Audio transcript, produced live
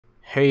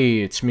Hey,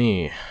 it's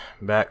me,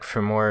 back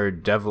for more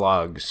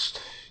devlogs.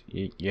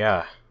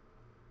 Yeah,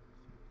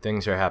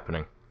 things are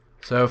happening.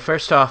 So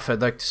first off,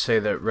 I'd like to say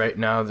that right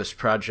now this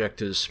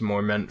project is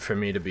more meant for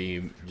me to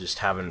be just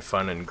having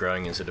fun and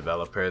growing as a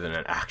developer than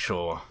an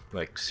actual,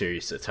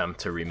 serious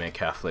attempt to remake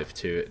Half-Life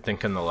 2. I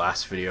think in the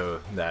last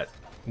video that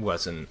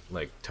wasn't,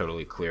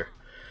 totally clear,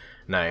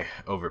 and I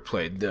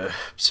overplayed the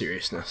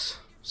seriousness.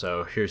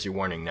 So here's your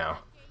warning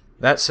now.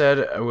 That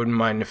said, I wouldn't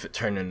mind if it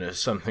turned into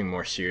something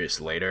more serious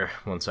later,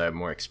 once I have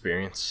more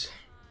experience,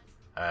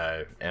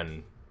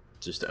 and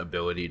just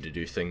ability to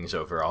do things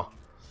overall.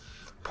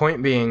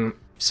 Point being,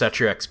 set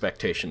your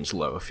expectations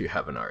low if you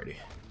haven't already.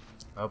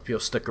 I hope you'll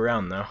stick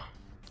around though,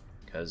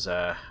 because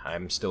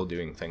I'm still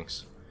doing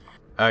things.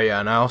 Oh yeah,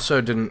 and I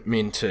also didn't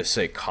mean to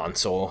say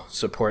console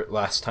support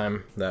last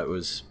time. That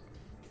was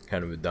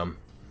kind of dumb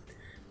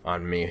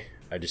on me.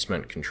 I just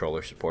meant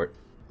controller support.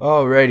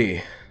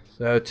 Alrighty.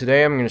 So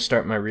today I'm going to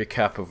start my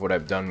recap of what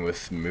I've done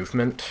with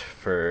movement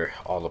for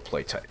all the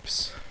play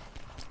types.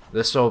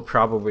 This will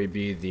probably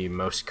be the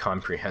most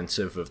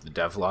comprehensive of the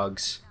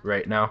devlogs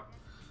right now,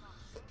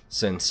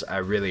 since I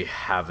really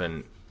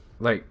haven't,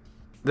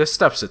 this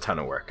stuff's a ton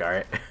of work,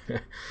 alright?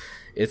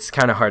 It's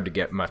kind of hard to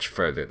get much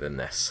further than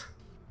this.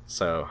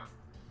 So,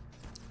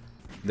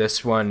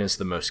 this one is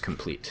the most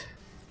complete.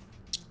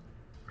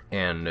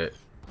 And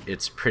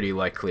it's pretty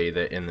likely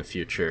that in the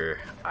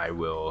future I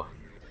will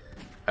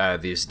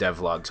these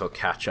devlogs will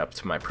catch up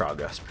to my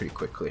progress pretty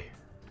quickly.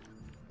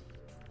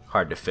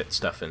 Hard to fit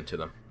stuff into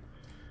them.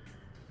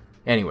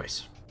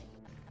 Anyways.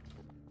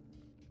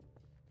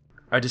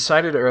 I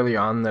decided early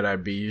on that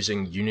I'd be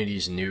using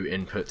Unity's new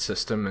input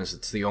system as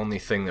it's the only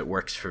thing that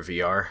works for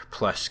VR,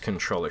 plus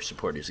controller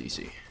support is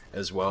easy,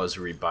 as well as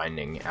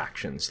rebinding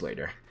actions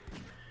later.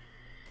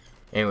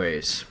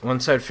 Anyways,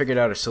 once I'd figured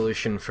out a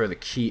solution for the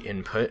key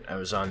input, I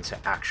was on to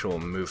actual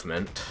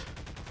movement.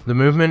 The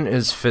movement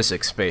is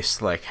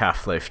physics-based like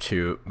Half-Life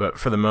 2, but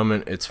for the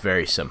moment it's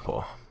very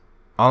simple.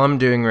 All I'm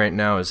doing right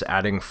now is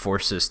adding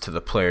forces to the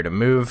player to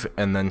move,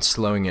 and then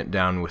slowing it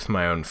down with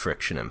my own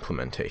friction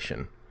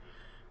implementation.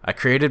 I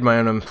created my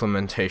own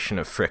implementation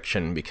of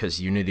friction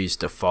because Unity's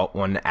default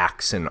one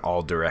acts in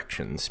all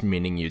directions,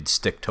 meaning you'd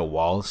stick to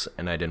walls,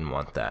 and I didn't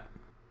want that.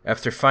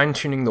 After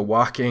fine-tuning the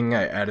walking,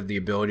 I added the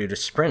ability to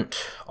sprint,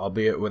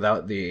 albeit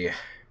without the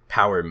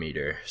power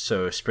meter,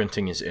 so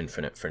sprinting is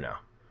infinite for now.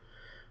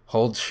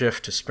 Hold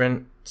shift to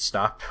sprint,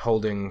 stop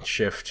holding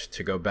shift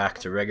to go back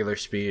to regular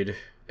speed,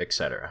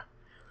 etc.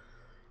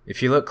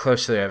 If you look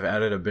closely, I've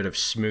added a bit of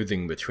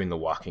smoothing between the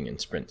walking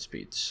and sprint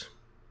speeds.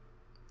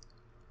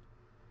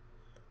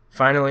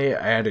 Finally, I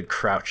added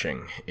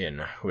crouching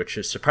in, which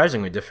is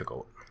surprisingly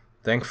difficult.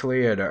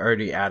 Thankfully, I'd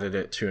already added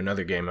it to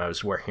another game I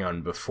was working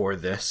on before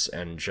this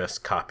and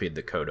just copied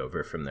the code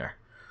over from there.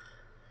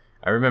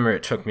 I remember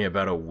it took me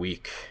about a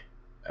week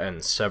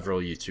and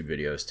several YouTube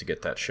videos to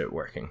get that shit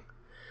working.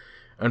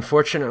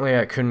 Unfortunately,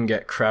 I couldn't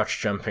get crouch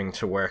jumping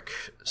to work,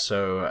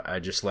 so I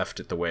just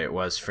left it the way it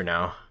was for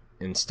now.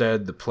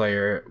 Instead, the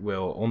player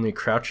will only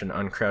crouch and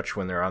uncrouch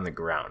when they're on the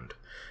ground,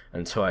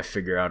 until I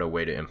figure out a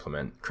way to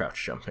implement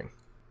crouch jumping.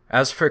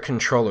 As for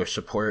controller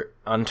support,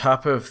 on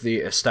top of the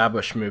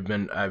established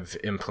movement, I've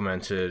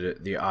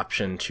implemented the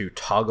option to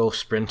toggle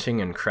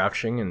sprinting and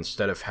crouching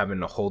instead of having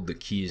to hold the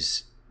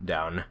keys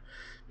down,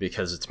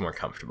 because it's more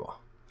comfortable.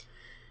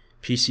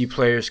 PC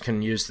players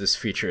can use this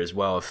feature as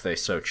well if they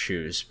so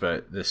choose,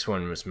 but this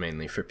one was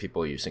mainly for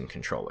people using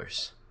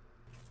controllers.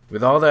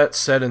 With all that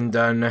said and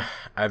done,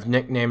 I've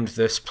nicknamed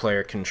this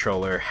player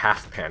controller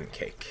Half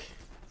Pancake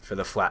for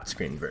the flat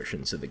screen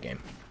versions of the game.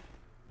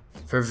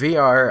 For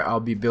VR, I'll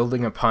be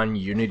building upon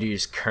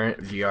Unity's current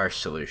VR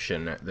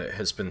solution that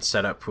has been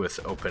set up with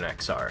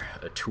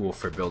OpenXR, a tool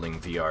for building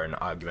VR and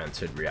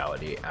augmented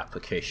reality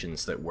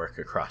applications that work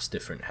across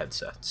different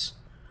headsets.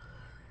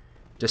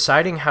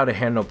 Deciding how to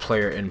handle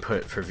player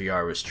input for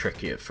VR was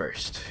tricky at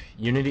first.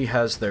 Unity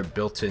has their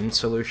built-in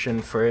solution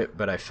for it,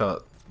 but I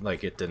felt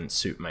like it didn't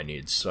suit my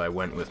needs, so I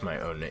went with my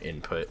own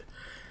input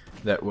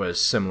that was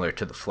similar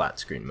to the flat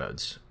screen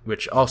modes,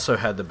 which also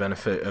had the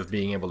benefit of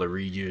being able to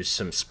reuse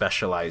some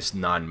specialized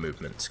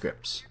non-movement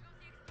scripts,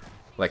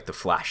 like the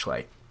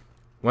flashlight.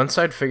 Once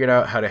I'd figured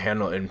out how to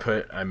handle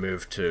input, I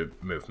moved to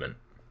movement.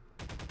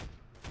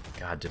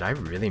 God, did I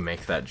really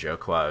make that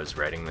joke while I was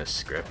writing this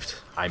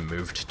script? I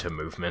moved to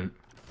movement?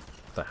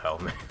 What the hell,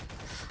 man?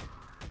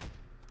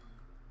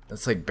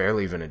 That's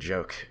barely even a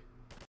joke.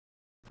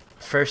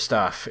 First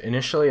off,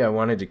 initially I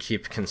wanted to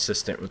keep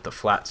consistent with the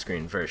flat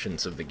screen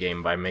versions of the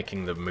game by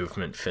making the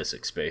movement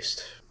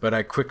physics-based, but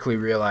I quickly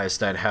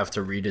realized I'd have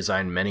to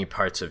redesign many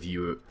parts of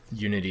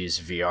Unity's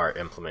VR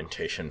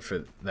implementation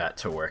for that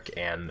to work,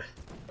 and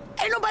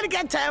ain't nobody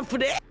got time for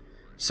that!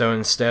 So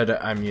instead,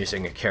 I'm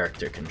using a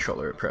character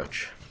controller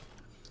approach.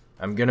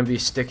 I'm gonna be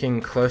sticking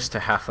close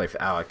to Half-Life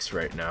Alyx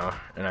right now,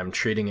 and I'm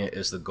treating it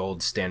as the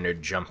gold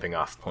standard jumping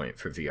off point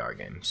for VR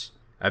games.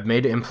 I've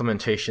made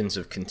implementations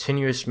of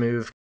continuous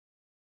move,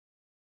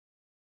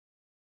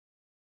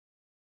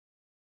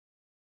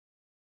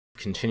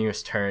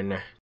 continuous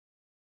turn,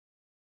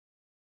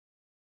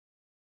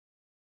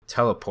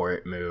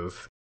 teleport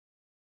move,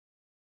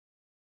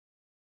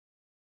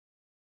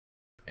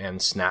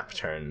 and snap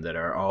turn that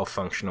are all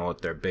functional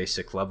at their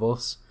basic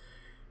levels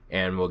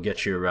and will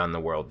get you around the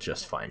world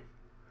just fine.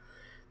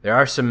 There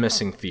are some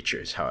missing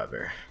features,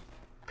 however,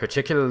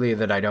 particularly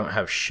that I don't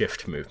have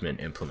shift movement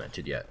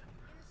implemented yet,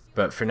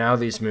 but for now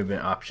these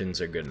movement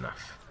options are good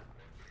enough.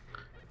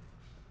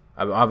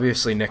 I've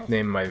obviously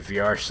nicknamed my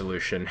VR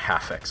solution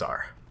Half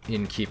XR,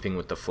 in keeping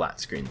with the flat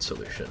screen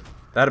solution.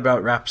 That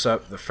about wraps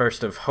up the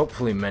first of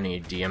hopefully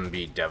many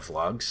DMB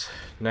devlogs.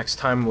 Next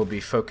time we'll be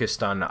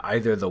focused on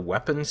either the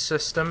weapons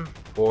system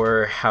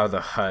or how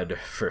the HUD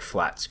for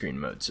flat screen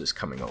modes is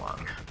coming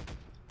along.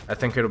 I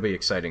think it'll be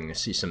exciting to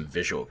see some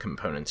visual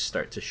components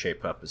start to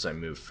shape up as I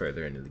move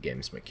further into the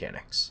game's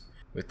mechanics.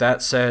 With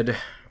that said,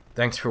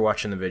 thanks for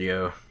watching the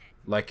video.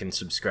 Like and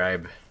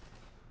subscribe.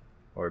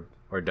 Or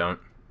don't.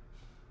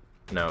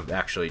 No,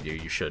 actually do,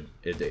 you should.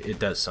 It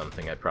does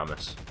something, I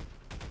promise.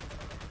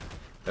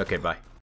 Okay, bye.